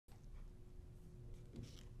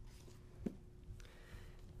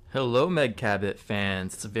Hello, Meg Cabot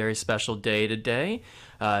fans. It's a very special day today.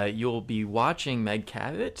 You'll be watching Meg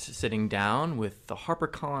Cabot sitting down with the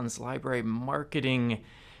HarperCollins Library marketing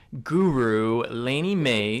guru, Lainey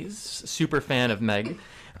Mays, super fan of Meg.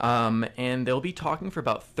 And they'll be talking for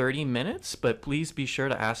about 30 minutes, but please be sure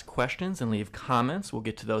to ask questions and leave comments. We'll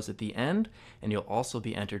get to those at the end, and you'll also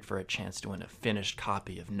be entered for a chance to win a finished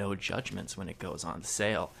copy of No Judgments when it goes on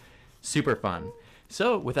sale. Super fun.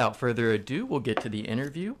 So, without further ado, we'll get to the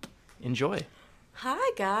interview. Enjoy.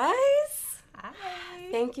 Hi, guys. Hi.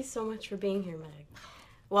 Thank you so much for being here, Meg.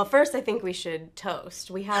 Well, first, I think we should toast.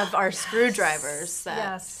 We have our screwdrivers.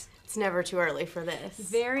 Yes. It's never too early for this.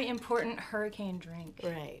 Very important hurricane drink.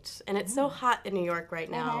 Right. And it's so hot in New York right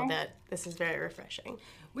now that this is very refreshing.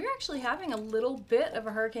 We're actually having a little bit of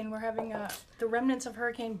a hurricane. We're having the remnants of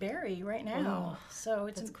Hurricane Barry right now. So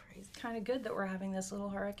it's kind of good that we're having this little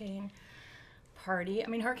hurricane party. I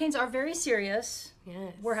mean, hurricanes are very serious.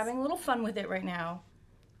 Yes. We're having a little fun with it right now.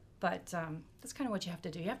 But that's kind of what you have to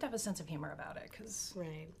do. You have to have a sense of humor about it, because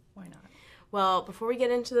why not? Well, before we get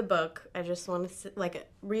into the book, I just want to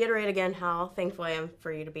reiterate again how thankful I am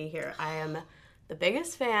for you to be here. I am the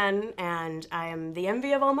biggest fan, and I am the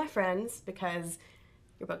envy of all my friends because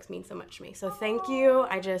your books mean so much to me. So thank you.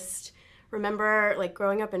 I just remember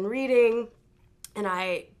growing up and reading, and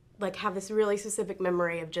I have this really specific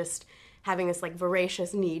memory of just having this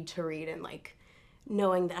voracious need to read and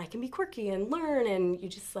knowing that I can be quirky and learn, and you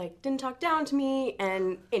just didn't talk down to me.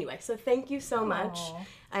 And anyway, so thank you so much.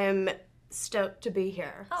 I am stoked to be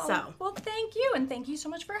here. Well, thank you, and thank you so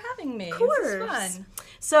much for having me. Of course. This is fun.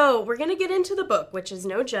 So we're gonna get into the book, which is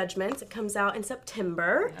No Judgments. It comes out in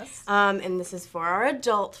September. Yes. And this is for our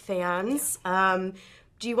adult fans. Yeah.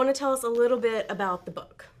 Do you want to tell us a little bit about the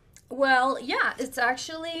book? Well, yeah, it's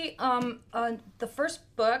actually the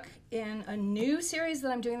first book in a new series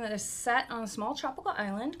that I'm doing that is set on a small tropical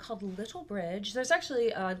island called Little Bridge. There's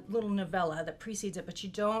actually a little novella that precedes it, but you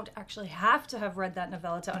don't actually have to have read that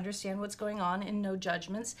novella to understand what's going on in No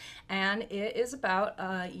Judgments. And it is about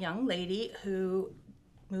a young lady who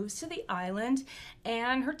moves to the island,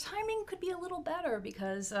 and her timing could be a little better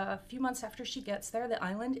because a few months after she gets there, the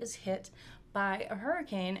island is hit by a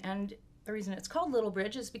hurricane. And the reason it's called Little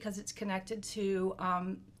Bridge is because it's connected to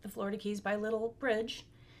the Florida Keys by Little Bridge,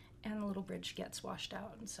 and the Little Bridge gets washed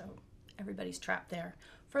out, and so everybody's trapped there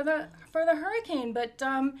for the hurricane. But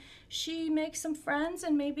she makes some friends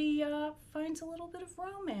and maybe finds a little bit of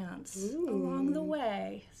romance along the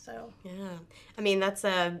way. So yeah, I mean that's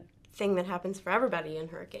a thing that happens for everybody in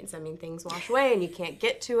hurricanes. I mean, things wash away and you can't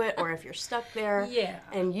get to it, or if you're stuck there. Yeah.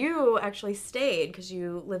 And you actually stayed because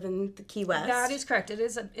you live in the Key West. That is correct. It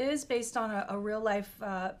is based on a real life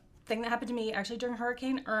thing that happened to me actually during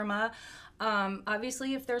Hurricane Irma.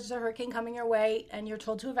 Obviously, if there's a hurricane coming your way and you're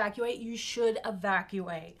told to evacuate, you should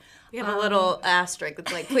evacuate. You have a little asterisk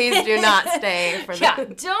that's please do not stay for Yeah,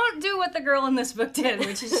 don't do what the girl in this book did,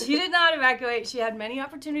 which is she did not evacuate. She had many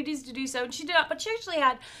opportunities to do so, and she did not, but she actually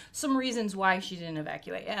had some reasons why she didn't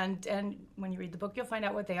evacuate. And when you read the book, you'll find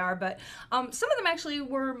out what they are. But some of them actually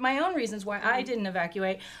were my own reasons why I didn't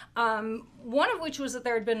evacuate. One of which was that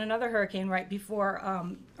there had been another hurricane right before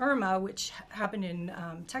Irma, which happened in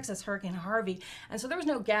Texas, Hurricane Harvey. And so there was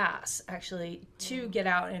no gas, actually, to get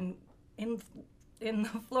out. And in the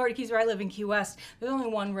Florida Keys, where I live in Key West, there's only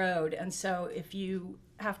one road, and so if you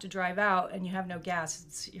have to drive out and you have no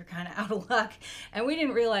gas, you're kind of out of luck. And we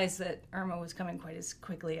didn't realize that Irma was coming quite as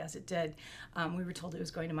quickly as it did. We were told it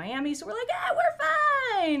was going to Miami, so we're like,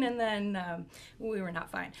 we're fine! And then we were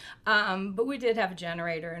not fine. But we did have a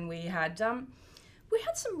generator, and we had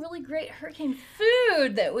some really great hurricane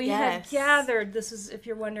food that we had gathered. This is, if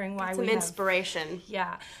you're wondering why we have inspiration.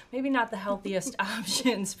 Yeah, maybe not the healthiest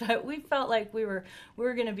options, but we felt like we were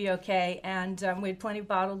going to be okay, and we had plenty of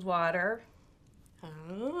bottled water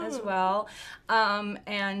as well,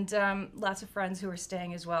 and lots of friends who were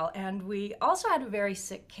staying as well. And we also had a very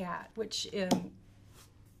sick cat, which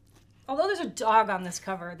although there's a dog on this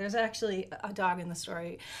cover, there's actually a dog in the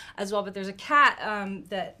story as well, but there's a cat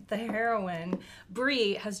that the heroine,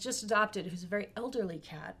 Bree, has just adopted, who's a very elderly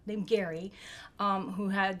cat named Gary, who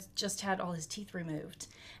had just had all his teeth removed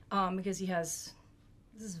because he has,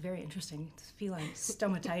 this is very interesting, feline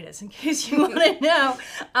stomatitis, in case you want to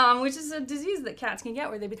know, which is a disease that cats can get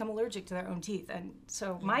where they become allergic to their own teeth. And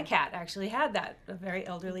so my cat actually had that, a very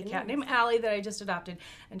elderly cat named Allie that I just adopted,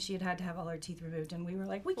 and she had to have all her teeth removed. And we were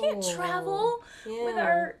like, we can't travel with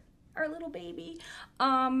our little baby.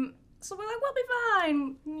 So we're like, we'll be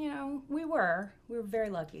fine. You know, we were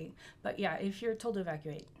very lucky. But yeah, if you're told to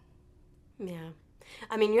evacuate. Yeah.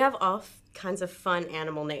 I mean, you have all kinds of fun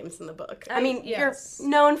animal names in the book. I mean, yes. you're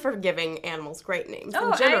known for giving animals great names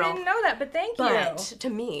in general. I didn't know that, but thank But, you. to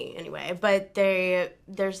me, anyway. But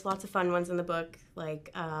there's lots of fun ones in the book,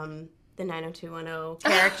 like the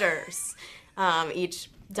 90210 characters. Each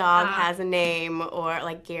dog has a name, or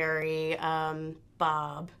like Gary,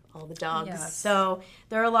 Bob, all the dogs. Yes. So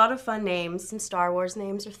there are a lot of fun names. Some Star Wars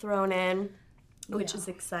names are thrown in, which is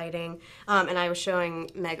exciting. And I was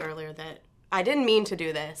showing Meg earlier that I didn't mean to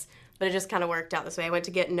do this, but it just kind of worked out this way. I went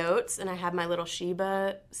to get notes, and I had my little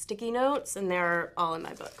Sheba sticky notes, and they're all in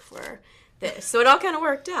my book for this. So it all kind of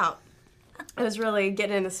worked out. I was really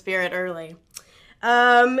getting in the spirit early.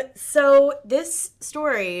 So this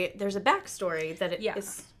story, there's a backstory that it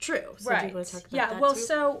is true. So do you want to talk about that too?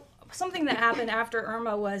 So something that happened after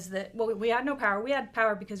Irma was that, well, we had no power. We had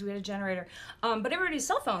power because we had a generator. But everybody's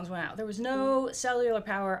cell phones went out. There was no cellular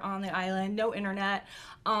power on the island, no internet.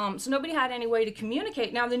 So nobody had any way to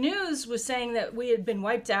communicate. Now, the news was saying that we had been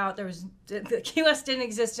wiped out. The QS didn't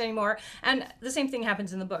exist anymore. And the same thing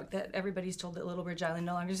happens in the book, that everybody's told that Little Bridge Island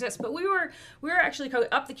no longer exists. But we were actually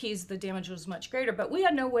up the keys. The damage was much greater. But we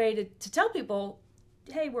had no way to tell people,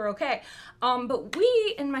 hey, we're okay. But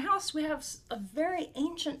in my house, we have a very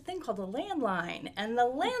ancient thing called a landline, and the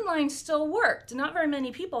landline still worked. Not very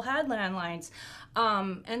many people had landlines,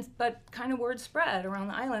 but kind of word spread around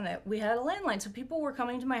the island that we had a landline. So people were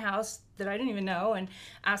coming to my house that I didn't even know and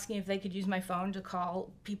asking if they could use my phone to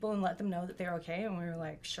call people and let them know that they're okay, and we were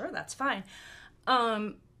like, sure, that's fine.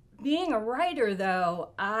 Being a writer, though,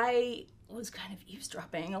 I was kind of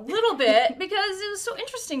eavesdropping a little bit because it was so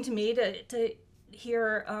interesting to me to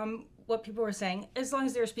hear what people were saying, as long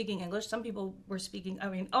as they were speaking English. Some people were speaking,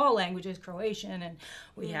 all languages, Croatian, and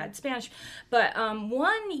we had Spanish. But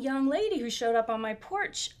one young lady who showed up on my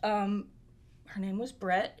porch, her name was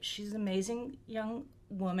Brett. She's an amazing young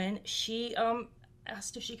woman. She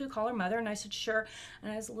asked if she could call her mother, and I said sure,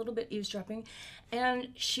 and I was a little bit eavesdropping. And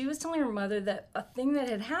she was telling her mother that a thing that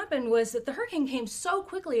had happened was that the hurricane came so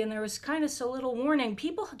quickly and there was kind of so little warning.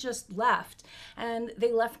 People just left, and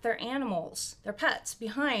they left their animals, their pets,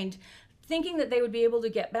 behind, thinking that they would be able to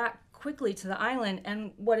get back quickly to the island.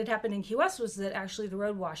 And what had happened in Key West was that actually the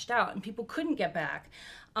road washed out and people couldn't get back.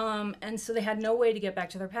 And so they had no way to get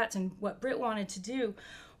back to their pets. And what Britt wanted to do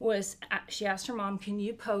was, she asked her mom, can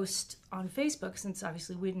you post on Facebook, since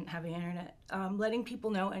obviously we didn't have the internet, letting people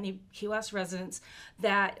know, any Key West residents,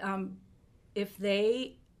 that if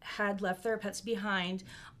they had left their pets behind,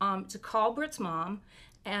 to call Britt's mom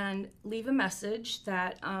and leave a message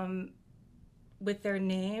that with their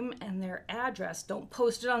name and their address. Don't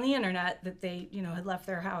post it on the internet that they, had left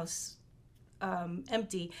their house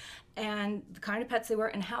empty, and the kind of pets they were,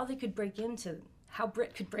 and how Britt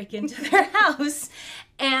could break into their house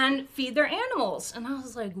and feed their animals. And I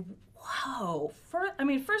was like, wow.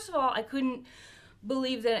 First of all, I couldn't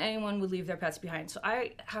believe that anyone would leave their pets behind. So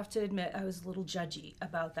I have to admit I was a little judgy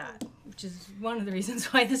about that, which is one of the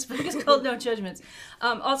reasons why this book is called No Judgments.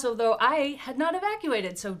 Also, though, I had not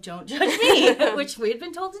evacuated, so don't judge me, which we had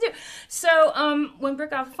been told to do. So when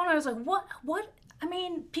Britt got off the phone, I was like, what?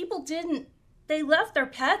 People didn't. They left their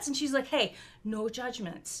pets, and she's like, hey, no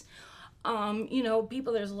judgments.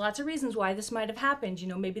 People, there's lots of reasons why this might have happened.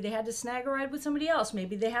 Maybe they had to snag a ride with somebody else.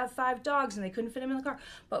 Maybe they have 5 dogs and they couldn't fit them in the car.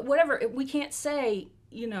 But whatever, we can't say,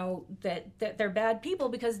 that they're bad people,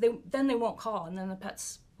 because then they won't call, and then the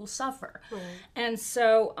pets will suffer. Right. And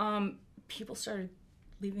so people started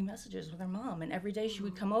leaving messages with her mom, and every day she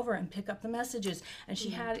would come over and pick up the messages, and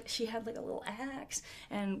she had like a little axe,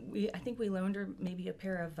 and I think we loaned her maybe a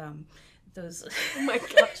pair of those. Oh my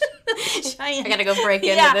gosh! Giant. I gotta go break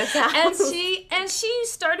into this house. And she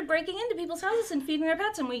started breaking into people's houses and feeding their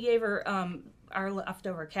pets, and we gave her our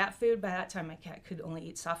leftover cat food. By that time, my cat could only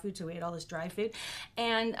eat soft food, so we ate all this dry food.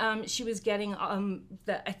 And she was getting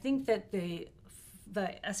I think that the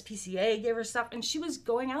SPCA gave her stuff, and she was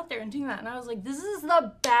going out there and doing that, and I was like, this is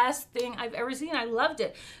the best thing I've ever seen. I loved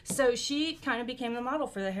it. So she kind of became the model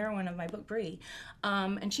for the heroine of my book, Bree,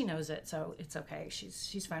 and she knows it, so it's okay.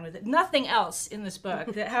 She's fine with it. Nothing else in this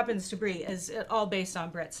book that happens to Bree is all based on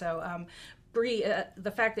Britt. So Bree,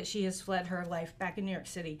 the fact that she has fled her life back in New York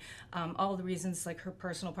City, all the reasons, like her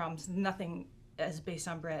personal problems, nothing is based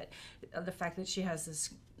on Britt. The fact that she has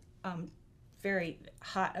this very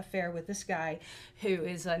hot affair with this guy who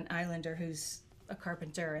is an islander who's a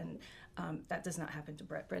carpenter, and that does not happen to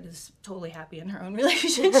Brett. Brett is totally happy in her own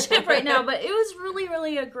relationship right now, but it was really,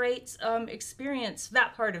 really a great experience,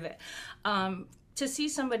 that part of it, to see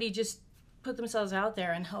somebody just put themselves out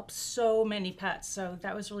there and help so many pets. So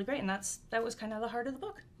that was really great, and that was kind of the heart of the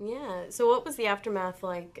book. Yeah. So what was the aftermath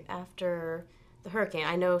like after the hurricane?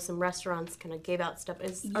 I know some restaurants kind of gave out stuff.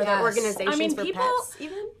 Are there organizations for pets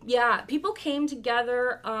even? Yeah, people came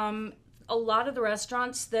together. A lot of the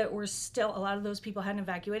restaurants that were still, a lot of those people hadn't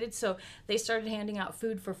evacuated, so they started handing out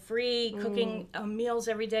food for free, cooking meals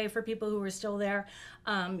every day for people who were still there.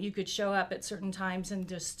 You could show up at certain times and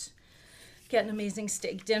just get an amazing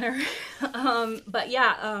steak dinner. But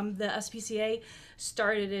yeah, the SPCA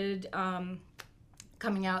started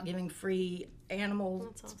coming out, giving free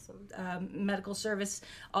animal That's awesome. medical service.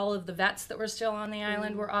 All of the vets that were still on the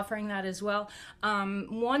island were offering that as well.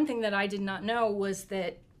 One thing that I did not know was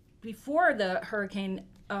that before the hurricane,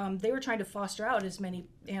 they were trying to foster out as many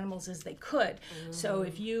animals as they could. So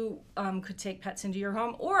if you could take pets into your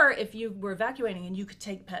home, or if you were evacuating and you could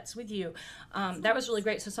take pets with you, that was really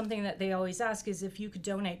great. So something that they always ask is if you could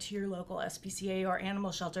donate to your local SPCA or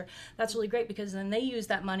animal shelter. That's really great, because then they use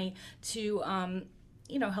that money to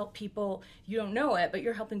help people. You don't know it, but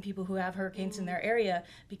you're helping people who have hurricanes in their area,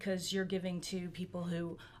 because you're giving to people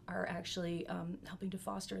who are actually helping to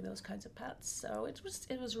foster those kinds of pets. So it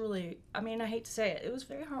was really, I hate to say it, it was a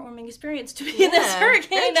very heartwarming experience to be in this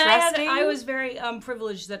hurricane. I was very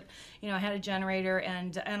privileged that I had a generator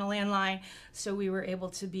and a landline, so we were able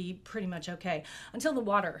to be pretty much okay until the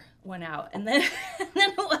water went out, and then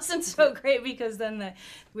it wasn't so great, because then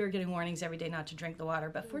we were getting warnings every day not to drink the water.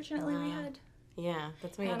 But fortunately, we had. Yeah,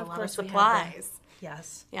 that's why you have a lot of course we had supplies.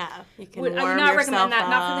 Yes. Yeah, you can I would warm not yourself recommend that.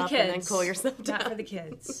 Not for the kids. and then cool yourself down. Not for the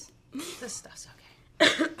kids. This stuff's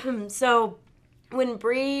okay. So when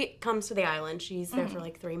Bree comes to the island, she's there for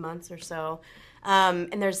like 3 months or so,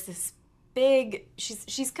 and there's this big.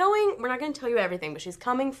 She's going. We're not going to tell you everything, but she's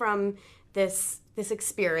coming from this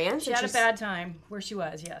experience. She had a bad time where she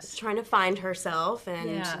was. Yes. Trying to find herself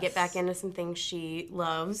and to get back into some things she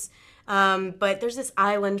loves. But there's this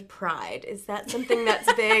island pride. Is that something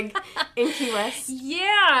that's big in Key West?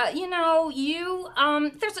 Yeah,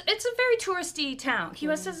 it's a very touristy town. Key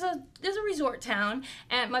West is a resort town,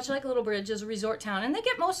 and much like Little Bridge is a resort town, and they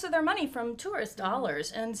get most of their money from tourist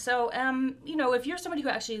dollars. And so, if you're somebody who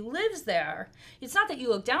actually lives there, it's not that you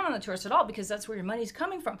look down on the tourists at all, because that's where your money's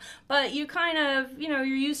coming from. But you kind of, you're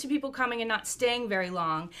used to people coming and not staying very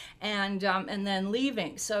long, and then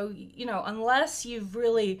leaving. So, unless you've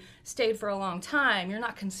really stayed for a long time, you're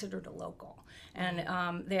not considered a local.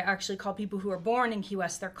 And they actually call people who are born in Key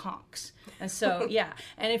West, they're conchs. And so, yeah.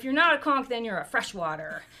 And if you're not a conch, then you're a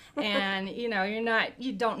freshwater. And, you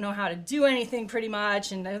don't know how to do anything pretty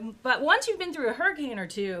much. But once you've been through a hurricane or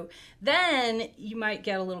two, then you might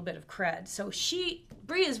get a little bit of cred. So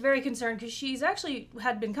Bree is very concerned, because she's actually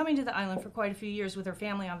had been coming to the island for quite a few years with her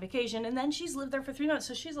family on vacation. And then she's lived there for 3 months.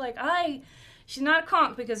 So she's like, she's not a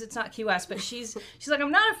conch because it's not Key West, but she's like,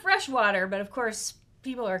 I'm not a freshwater. But of course,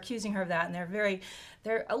 people are accusing her of that, and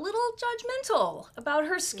they're a little judgmental about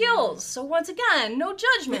her skills. So once again, no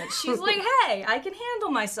judgment. She's like, hey, I can handle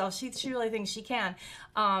myself. She really thinks she can.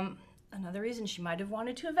 Another reason she might have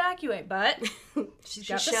wanted to evacuate, but she's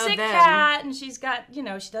got the sick cat, and she's got,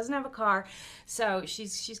 she doesn't have a car, so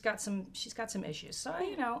she's got some issues. So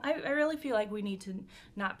I really feel like we need to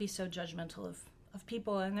not be so judgmental of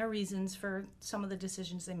people and their reasons for some of the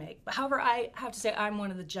decisions they make. But however, I have to say I'm one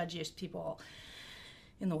of the judgiest people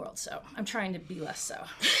in the world, so I'm trying to be less so.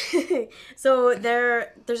 So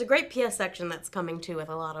there's a great PS section that's coming too, with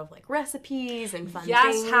a lot of like recipes and fun things.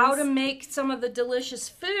 Yes, how to make some of the delicious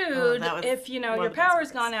food. If your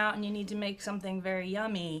power's gone out and you need to make something very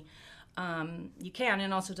yummy, you can,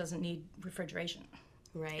 and also doesn't need refrigeration.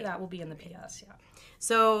 Right. That will be in the PS, yeah.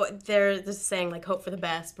 So there's this saying, like, hope for the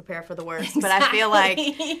best, prepare for the worst. Exactly. But I feel like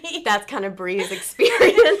that's kind of Bree's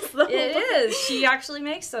experience. It is. She actually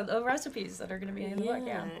makes the recipes that are going to be in the book,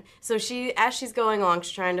 yeah. So as she's going along,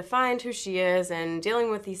 she's trying to find who she is and dealing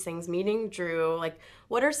with these things, meeting Drew. Like,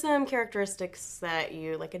 what are some characteristics that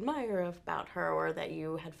you, like, admire about her, or that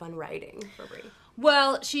you had fun writing for Bree?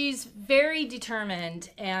 Well, she's very determined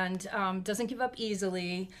and doesn't give up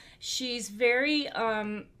easily. She's very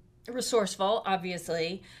resourceful,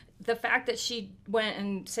 obviously. The fact that she went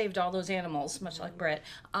and saved all those animals, much like Britt,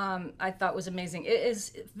 I thought was amazing. It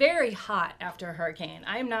is very hot after a hurricane.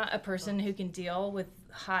 I am not a person who can deal with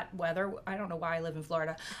hot weather. I don't know why I live in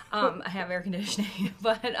Florida. I have air conditioning,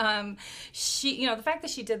 but she, the fact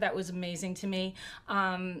that she did that was amazing to me.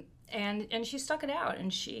 And she stuck it out,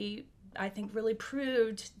 and she, I think, really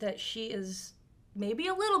proved that she is maybe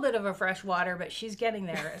a little bit of a freshwater, but she's getting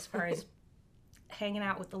there as far as hanging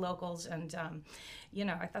out with the locals, and I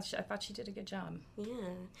thought she did a good job. Yeah.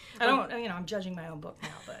 I'm judging my own book now,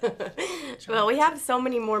 but well, we have so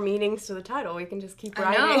many more meanings to the title. We can just keep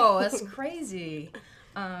writing. I know, that's crazy.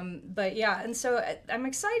 But yeah, and so I'm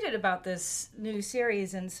excited about this new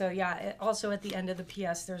series. And so yeah, also at the end of the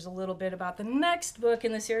PS, there's a little bit about the next book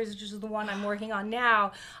in the series, which is the one I'm working on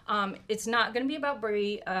now. It's not going to be about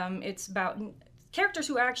Bree. It's about characters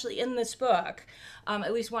who are actually in this book,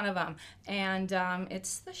 at least one of them. And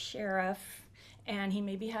it's the sheriff. And he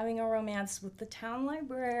may be having a romance with the town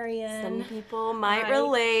librarian. Some people might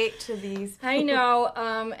relate to these. I know.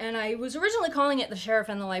 And I was originally calling it The Sheriff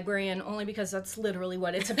and the Librarian only because that's literally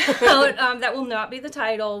what it's about. That will not be the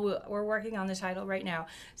title. We're working on the title right now.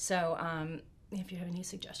 So if you have any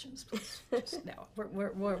suggestions, please just know.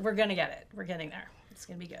 We're going to get it. We're getting there. It's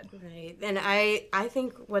going to be good. Right. And I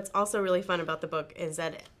think what's also really fun about the book is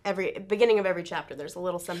that every beginning of every chapter there's a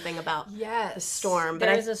little something about the storm.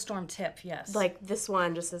 There is a storm tip, yes. Like this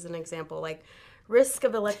one, just as an example, like risk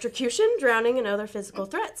of electrocution, drowning, and other physical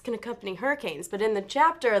threats can accompany hurricanes. But in the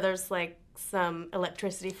chapter, there's like some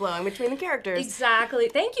electricity flowing between the characters. Exactly.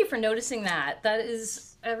 Thank you for noticing that. That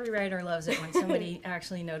is, every writer loves it when somebody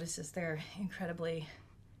actually notices their incredibly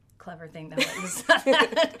clever thing that was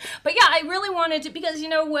but yeah, I really wanted to, because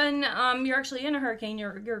when you're actually in a hurricane,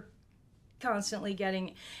 you're constantly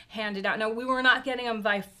getting handed out. Now, we were not getting them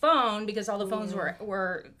by phone because all the phones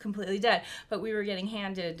were completely dead, but we were getting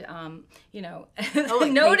handed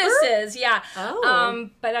like notices. paper? Yeah.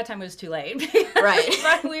 By that time it was too late. Right.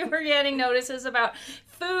 But we were getting notices about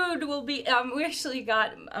food will be we actually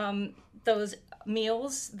got those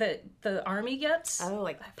meals that the Army gets. Oh,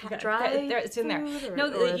 like dry it's in there. No,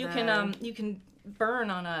 that you can burn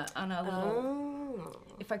on a little. Oh.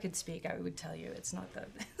 If I could speak, I would tell you it's not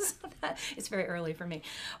that. It's very early for me.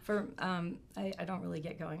 I don't really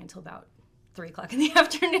get going until about 3 o'clock in the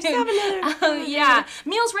afternoon. Yeah,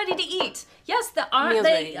 meals ready to eat. Yes, the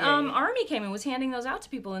Army came and was handing those out to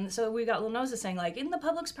people, and so we got little notices saying like, in the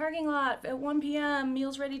Publix parking lot at 1 p.m.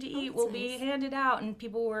 meals ready to eat will be handed out, and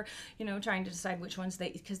people were trying to decide which ones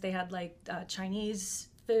because they had like Chinese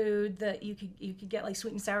food that you could get, like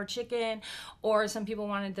sweet and sour chicken, or some people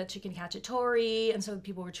wanted the chicken cacciatore, and so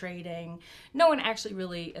people were trading. No one actually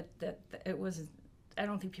really it was. I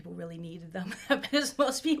don't think people really needed them because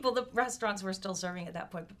most people, the restaurants were still serving at that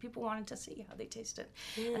point, but people wanted to see how they tasted.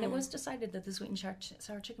 Yeah. And it was decided that the sweet and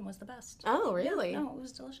sour chicken was the best. Oh, really? Yeah, no, it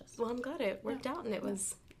was delicious. Well, I'm glad it worked out and it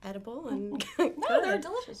was edible and no, they're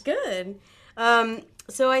delicious. Good.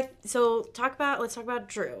 Let's talk about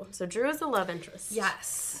Drew. So Drew is the love interest.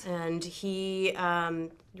 Yes. And he,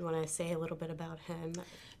 you want to say a little bit about him?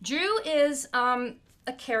 Drew is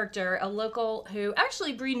a character, a local who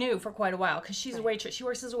actually Bree knew for quite a while because she's a waitress. She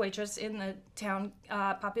works as a waitress in the town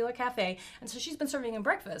popular cafe, and so she's been serving him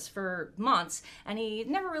breakfast for months, and he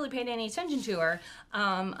never really paid any attention to her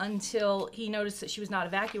until he noticed that she was not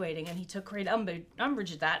evacuating, and he took great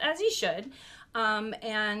umbrage at that, as he should,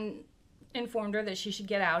 and informed her that she should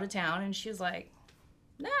get out of town, and she was like,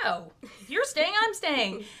 no, if you're staying, I'm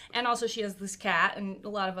staying. And also she has this cat and a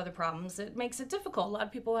lot of other problems. It makes it difficult. A lot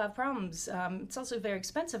of people have problems. It's also very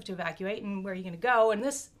expensive to evacuate, and where are you going to go? And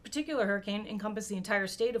this particular hurricane encompassed the entire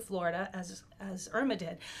state of Florida, as Irma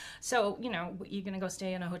did. So, you're going to go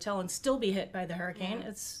stay in a hotel and still be hit by the hurricane. Yeah.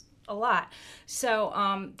 It's a lot.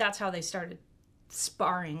 So that's how they started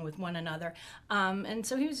sparring with one another. And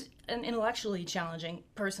so he was an intellectually challenging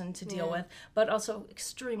person to deal with, but also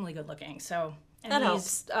extremely good looking. So... And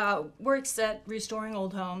he's works at restoring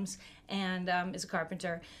old homes and is a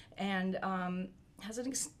carpenter and has a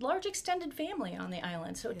large extended family on the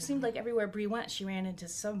island. So it seemed like everywhere Bree went, she ran into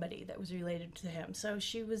somebody that was related to him. So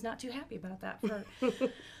she was not too happy about that for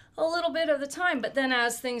a little bit of the time. But then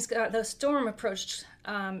as the storm approached,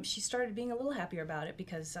 she started being a little happier about it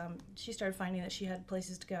because she started finding that she had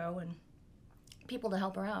places to go and people to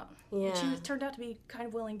help her out. Yeah. Which he turned out to be kind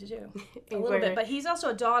of willing to do a little bit. But he's also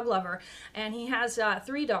a dog lover, and he has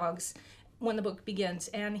 3 dogs when the book begins,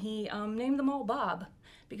 and he named them all Bob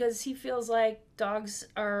because he feels like dogs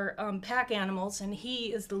are pack animals, and he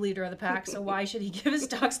is the leader of the pack, so why should he give his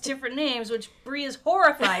dogs different names, which Bree is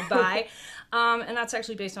horrified by. And that's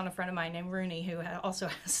actually based on a friend of mine named Rooney, who also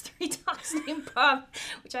has 3 dogs named Bob,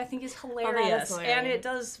 which I think is hilarious. And it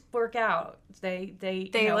does work out. They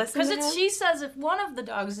listen because she says if one of the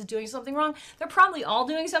dogs is doing something wrong, they're probably all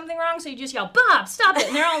doing something wrong, so you just yell, Bob, stop it,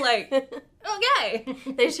 and they're all like, okay.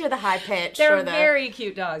 They just hear the high pitch. They're very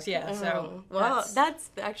cute dogs, yeah. So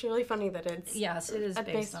that's actually really funny that it's... Yes, it is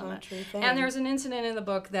based on a true thing. And there's an incident in the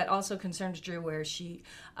book that also concerns Drew where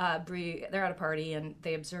Bree, they're at a party and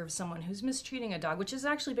they observe someone who's mistreating a dog, which is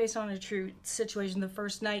actually based on a true situation. The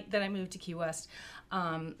first night that I moved to Key West,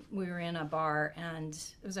 we were in a bar, and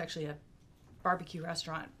it was actually a barbecue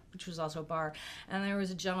restaurant, which was also a bar, and there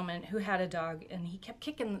was a gentleman who had a dog, and he kept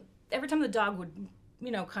kicking every time the dog would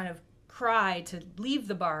kind of cry to leave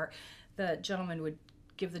the bar, the gentleman would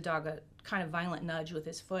give the dog a kind of violent nudge with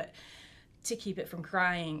his foot to keep it from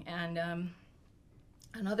crying. And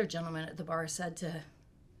another gentleman at the bar said to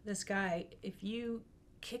this guy, if you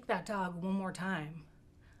kick that dog one more time,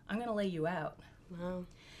 I'm going to lay you out. Wow.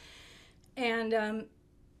 And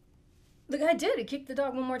the guy did. He kicked the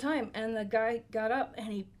dog one more time. And the guy got up and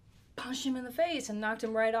he punched him in the face and knocked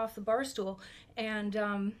him right off the bar stool. And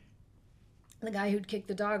the guy who'd kicked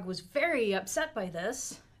the dog was very upset by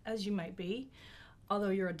this, as you might be. Although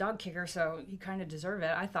you're a dog kicker, so you kind of deserve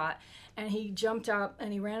it, I thought. And he jumped out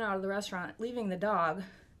and he ran out of the restaurant, leaving the dog,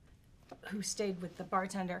 who stayed with the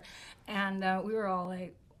bartender. And we were all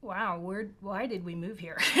like, wow, why did we move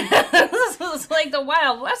here? This was like the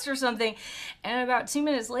Wild West or something. And about 2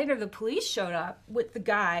 minutes later, the police showed up with the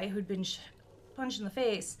guy who'd been punched in the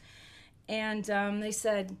face. And they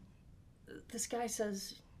said, this guy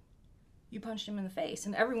says, you punched him in the face.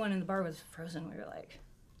 And everyone in the bar was frozen. We were like,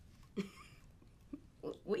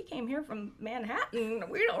 we came here from Manhattan.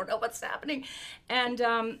 We don't know what's happening. And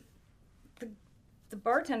the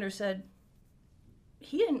bartender said,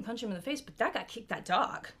 he didn't punch him in the face, but that guy kicked that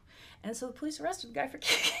dog. And so the police arrested the guy for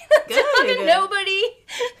kicking the dog. And nobody.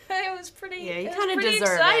 It was pretty, you kind of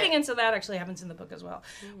deserve exciting. it. And so that actually happens in the book as well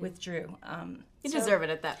with Drew. You deserve it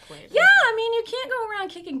at that point. Yeah, I mean, you can't go around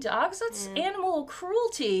kicking dogs. That's animal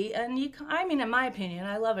cruelty. And in my opinion,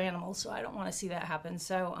 I love animals, so I don't want to see that happen.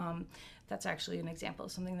 So that's actually an example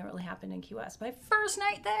of something that really happened in Key West. My first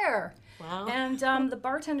night there. Wow. And the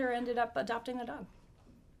bartender ended up adopting the dog.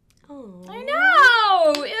 Oh. I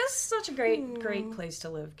know! It's such a great place to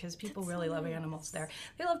live because people really love animals there.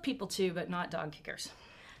 They love people too, but not dog kickers.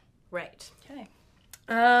 Right. Okay.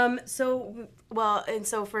 So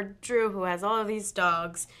for Drew, who has all of these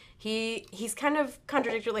dogs, he's kind of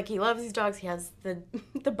contradictory. Like, he loves these dogs. He has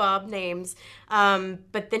the Bob names,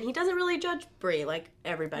 but then he doesn't really judge Bree like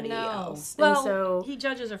everybody else. Well, and so he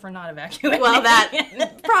judges her for not evacuating. Well,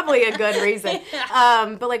 that's probably a good reason.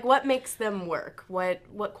 But like, what makes them work?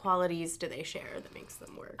 What qualities do they share that makes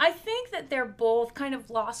them work? I think that they're both kind of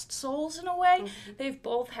lost souls in a way. Mm-hmm. They've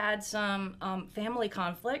both had some family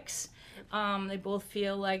conflicts. They both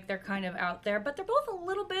feel like they're kind of out there, but they're both a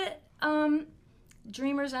little bit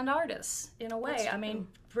dreamers and artists in a way. I mean,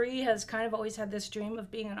 Bree has kind of always had this dream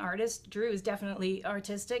of being an artist. Drew is definitely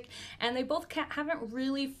artistic, and they both haven't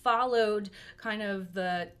really followed kind of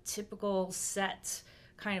the typical set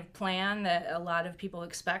kind of plan that a lot of people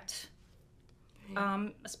expect,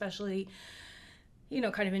 especially,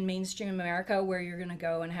 kind of in mainstream America, where you're going to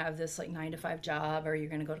go and have this like 9-to-5 job, or you're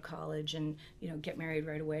going to go to college and, get married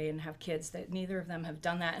right away and have kids. That neither of them have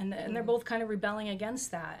done that. And they're both kind of rebelling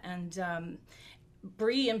against that. And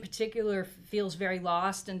Bree in particular feels very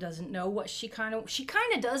lost and doesn't know what she kind of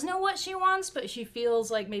does know what she wants, but she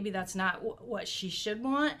feels like maybe that's not what she should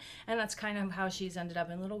want. And that's kind of how she's ended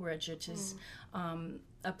up in Little Ridge, which is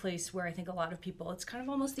a place where I think a lot of people, it's kind of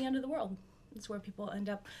almost the end of the world. It's where people end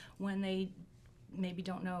up when they maybe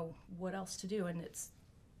don't know what else to do, and it's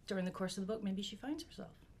during the course of the book maybe she finds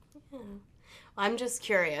herself. Yeah. I'm just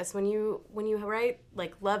curious, when you write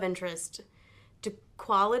like love interest, do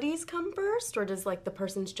qualities come first, or does like the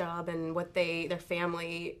person's job and their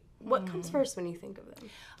family, what comes first when you think of them?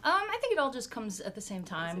 I think it all just comes at the same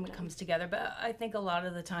time. It comes together, but I think a lot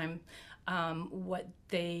of the time what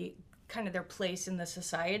they kind of their place in the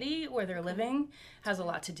society where they're living has a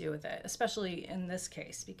lot to do with it, especially in this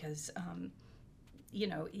case, because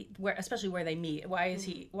especially where they meet. Why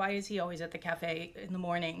is he always at the cafe in the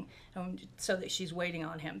morning, so that she's waiting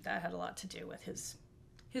on him? That had a lot to do with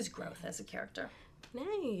his growth as a character.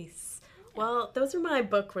 Nice. Well, those are my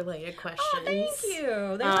book-related questions. Oh, thank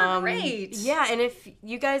you. They were great. Yeah, and if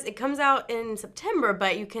you guys, it comes out in September,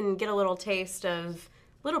 but you can get a little taste of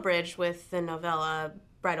Little Bridge with the novella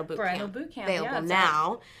Bridal Boot Camp available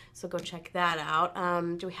now. So go check that out.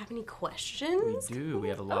 Do we have any questions? We do. We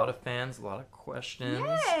have a lot of fans, a lot of questions.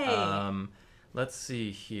 Yay! Let's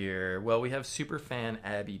see here. Well, we have superfan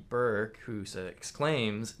Abby Burke who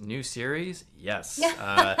exclaims, "New series? Yes."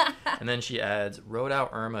 And then she adds, "Wrote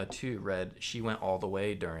out Irma too, read She Went All the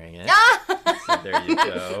Way during it." So there you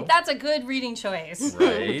go. That's a good reading choice.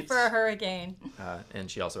 Right. For a hurricane. And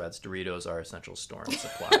she also adds, "Doritos are essential storm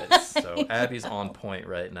supplies." So Abby's on point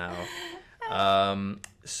right now.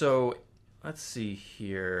 So let's see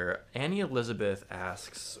here. Annie Elizabeth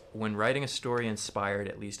asks, when writing a story inspired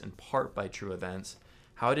at least in part by true events,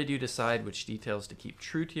 how did you decide which details to keep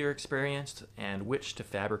true to your experience and which to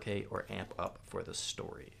fabricate or amp up for the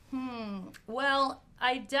story? Well,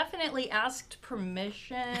 I definitely asked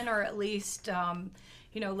permission, or at least,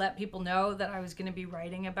 let people know that I was going to be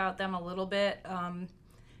writing about them a little bit.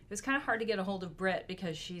 It was kind of hard to get a hold of Britt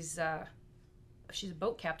because she's a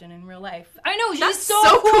boat captain in real life. I know, she's so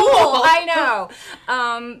cool. I know.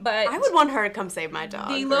 But I would want her to come save my dog.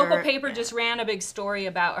 The local paper just ran a big story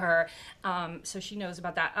about her, so she knows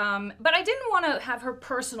about that. But I didn't want to have her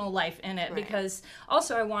personal life in it because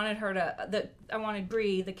also I wanted I wanted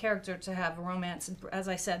Bree, the character, to have a romance. As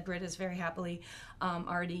I said, Britt is very happily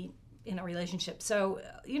already in a relationship. So,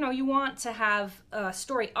 you want to have a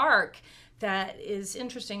story arc that is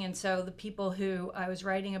interesting. And so the people who I was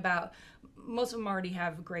writing about, most of them already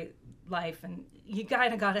have a great life, and you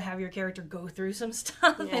kind of got to have your character go through some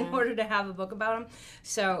stuff in order to have a book about them.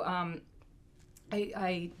 So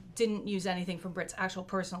I didn't use anything from Britt's actual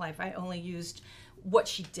personal life. I only used what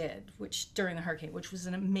she did, which during the hurricane, which was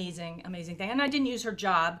an amazing, amazing thing. And I didn't use her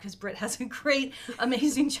job because Britt has a great,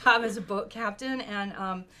 amazing job as a boat captain,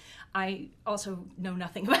 and I also know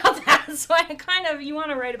nothing about that. So you want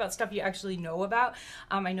to write about stuff you actually know about.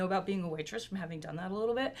 I know about being a waitress from having done that a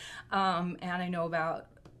little bit. And I know about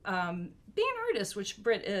being an artist, which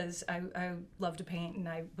Britt is. I love to paint, and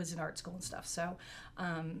I was in art school and stuff. So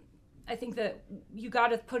I think that you got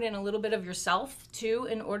to put in a little bit of yourself, too,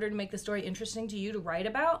 in order to make the story interesting to you to write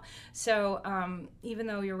about. So even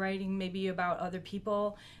though you're writing maybe about other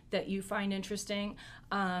people that you find interesting,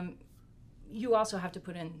 you also have to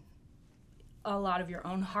put in a lot of your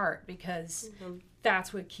own heart, because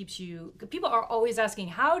that's what keeps you. People are always asking,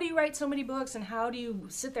 how do you write so many books, and how do you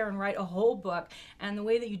sit there and write a whole book? And the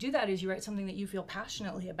way that you do that is you write something that you feel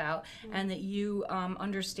passionately about and that you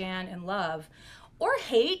understand and love. Or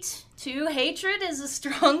hate, too. Hatred is a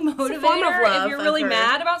strong motivator. It's a form of love, if you're really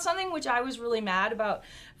mad about something, which I was really mad about,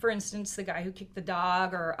 for instance, the guy who kicked the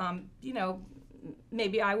dog, or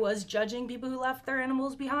maybe I was judging people who left their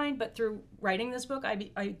animals behind, but through writing this book,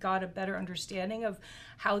 I got a better understanding of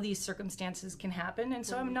how these circumstances can happen, and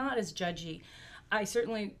so I'm not as judgy. I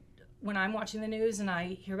certainly, when I'm watching the news and I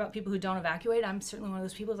hear about people who don't evacuate, I'm certainly one of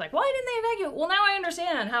those people who's like, why didn't they evacuate? Well, now I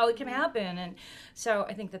understand how it can happen, and so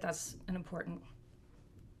I think that that's an important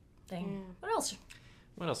thing. What else?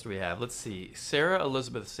 What else do we have? Let's see. Sarah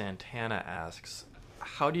Elizabeth Santana asks,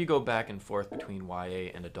 how do you go back and forth between YA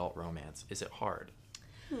and adult romance? Is it hard?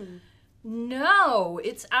 No,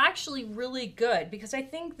 it's actually really good, because I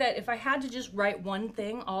think that if I had to just write one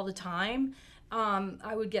thing all the time,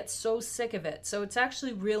 I would get so sick of it. So it's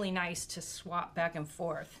actually really nice to swap back and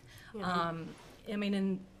forth. I mean,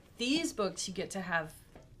 in these books, you get to have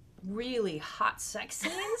really hot sex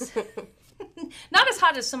scenes. Not as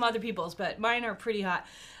hot as some other people's, but mine are pretty hot.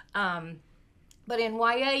 But in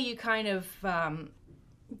YA, you kind of...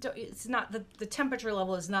 it's not the temperature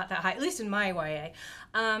level is not that high, at least in my YA.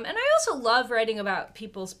 And I also love writing about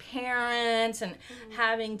people's parents and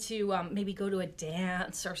having to maybe go to a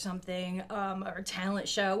dance or something, or a talent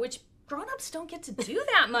show, which grown-ups don't get to do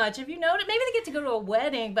that much. If you noticed, maybe they get to go to a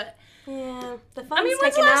wedding, but the fun's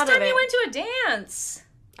when's the last time you went to a dance?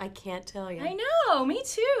 I can't tell you. I know, me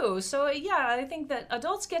too. So yeah, I think that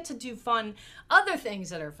adults get to do other things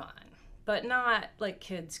that are fun, but not like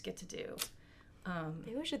kids get to do.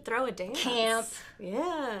 Maybe we should throw a dance. Camp.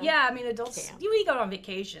 Yeah, I mean, adults, we go on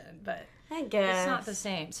vacation, but I guess it's not the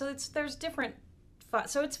same. So there's different fun.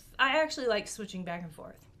 So I actually like switching back and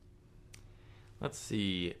forth. Let's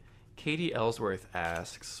see. Katie Ellsworth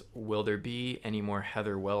asks, will there be any more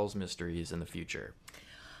Heather Wells mysteries in the future?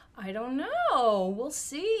 I don't know. We'll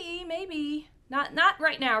see. Maybe. Not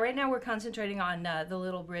right now. Right now we're concentrating on the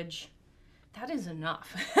Little Bridge. That is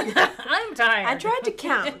enough. I'm tired. I tried to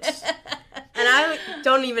count. And I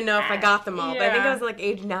don't even know if I got them all. But I think I was like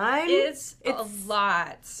age 9. It's a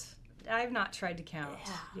lot. I've not tried to count.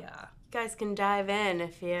 Yeah. You guys can dive in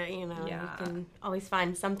if you can always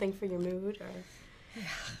find something for your mood.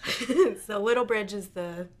 So Little Bridge is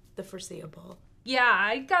the foreseeable. Yeah,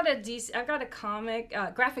 I've got a comic,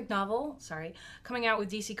 graphic novel, coming out with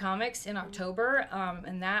DC Comics in October,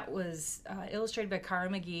 and that was illustrated by Cara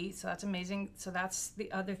McGee, so that's amazing. So that's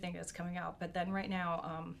the other thing that's coming out. But then right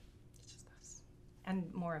now, it's just this,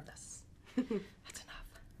 and more of this. That's enough.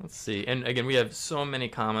 Let's see. And again, we have so many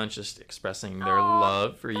comments just expressing their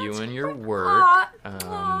love for you and your work.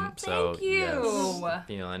 Thank you. Yes,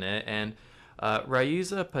 feeling it. And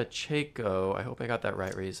Raiza Pacheco, I hope I got that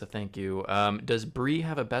right, Raiza, thank you. Does Bree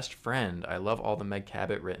have a best friend? I love all the Meg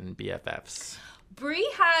Cabot written BFFs. Bree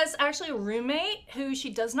has actually a roommate who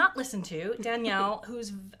she does not listen to, Danielle,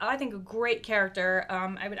 who's, I think, a great character.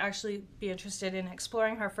 I would actually be interested in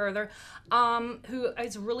exploring her further, who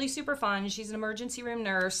is really super fun. She's an emergency room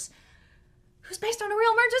nurse who's based on a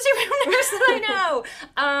real emergency room nurse that I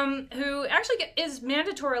know, who actually is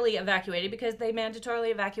mandatorily evacuated because they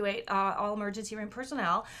mandatorily evacuate all emergency room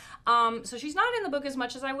personnel. So she's not in the book as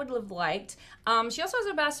much as I would have liked. She also has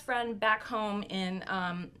a best friend back home in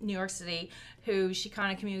New York City who she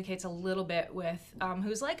kind of communicates a little bit with,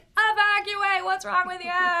 who's like, evacuate, what's wrong with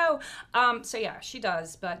you? So yeah, she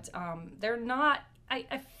does, but they're not,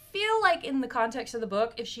 I feel like in the context of the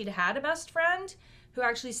book, if she'd had a best friend who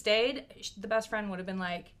actually stayed, the best friend would have been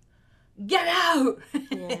like, get out!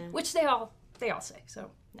 Yeah. Which they all say,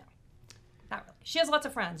 so no, not really. She has lots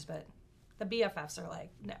of friends, but the BFFs are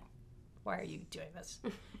like, no, why are you doing this?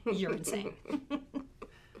 You're insane.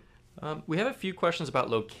 We have a few questions about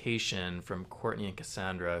location from Courtney and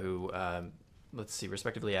Cassandra, who, let's see,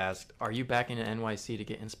 respectively asked, are you back in NYC to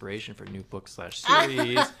get inspiration for new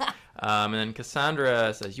book/series? And then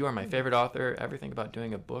Cassandra says, you are my favorite author. Ever think about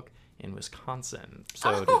doing a book in Wisconsin?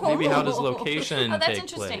 So maybe how does location take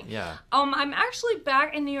place? Yeah. I'm actually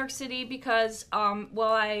back in New York City because,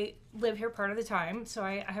 I live here part of the time, so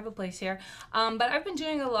I have a place here. But I've been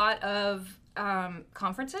doing a lot of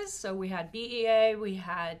conferences. So we had BEA, we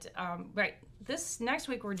had, this next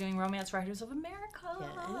week we're doing Romance Writers of America.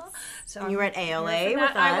 Yes. So you were at ALA with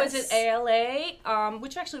us. I was at ALA,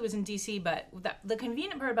 which actually was in DC, but the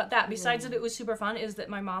convenient part about that, besides that it was super fun, is that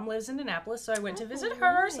my mom lives in Annapolis, so I went to visit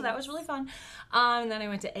her, so that was really fun. And then I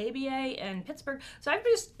went to ABA in Pittsburgh. So I've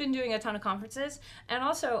just been doing a ton of conferences, and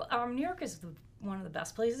also New York is one of the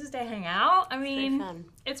best places to hang out. I mean,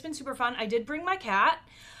 it's been super fun. I did bring my cat,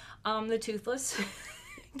 the toothless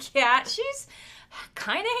cat. She's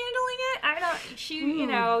kind of handling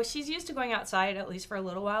it. She's used to going outside at least for a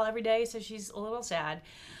little while every day, so she's a little sad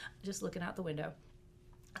just looking out the window.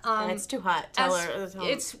 And it's too hot. Tell her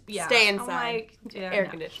stay inside. Air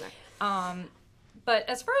conditioner. But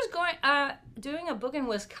as far as doing a book in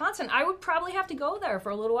Wisconsin, I would probably have to go there for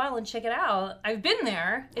a little while and check it out. I've been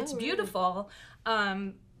there. It's beautiful.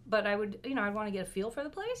 But I would, I'd want to get a feel for the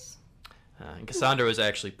place. And Cassandra was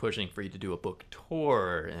actually pushing for you to do a book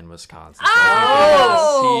tour in Wisconsin. So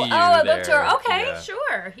a book tour. Okay, yeah.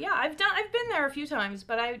 Sure. Yeah, I've been there a few times,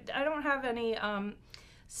 but I don't have any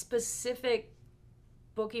specific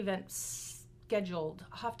book events scheduled.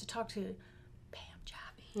 I'll have to talk to Pam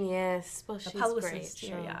Jaffee. Yes, well, she's the publicist great.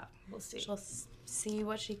 Here. Yeah, we'll see. She'll see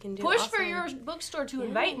what she can do. Push for your bookstore to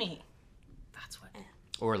invite me. That's what.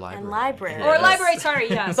 Or library. And library. Or library. Sorry,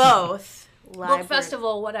 yes. Both. Book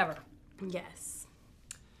festival, whatever. Yes.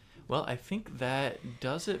 Well, I think that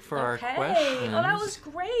does it for our questions. Oh, that was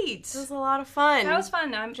great. It was a lot of fun. That was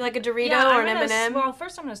fun. Would you like a Dorito or an M&M? Well,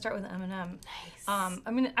 first I'm going to start with M&M. Nice.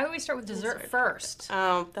 I always start with dessert first.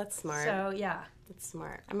 Oh, that's smart. So, yeah. That's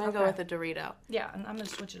smart. I'm going to go with a Dorito. Yeah, and I'm going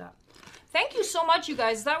to switch it up. Thank you so much, you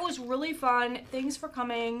guys. That was really fun. Thanks for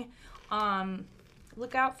coming.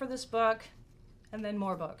 Look out for this book and then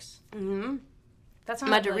more books. Mm-hmm. That's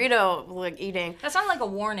my Dorito eating. That sounded like a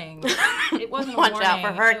warning. It wasn't a warning. Watch out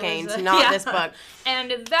for hurricanes, not this book.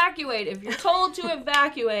 And evacuate. If you're told to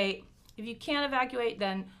evacuate, if you can't evacuate,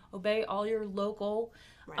 then obey all your local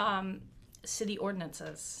city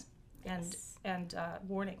ordinances and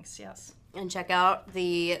warnings. Yes. And check out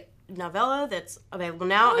the novella that's available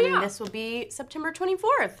now. And this will be September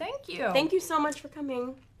 24th. Thank you. Thank you so much for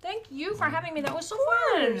coming. Thank you for having me. That was so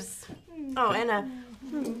fun. Oh,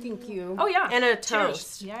 and thank you. Oh, yeah. And a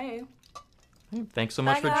toast. Yay. Thanks so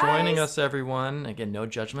much for joining us, everyone. Again, No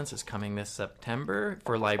Judgments is coming this September.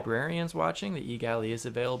 For librarians watching, the eGalley is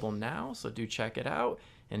available now, so do check it out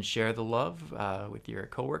and share the love with your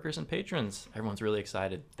coworkers and patrons. Everyone's really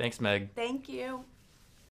excited. Thanks, Meg. Thank you.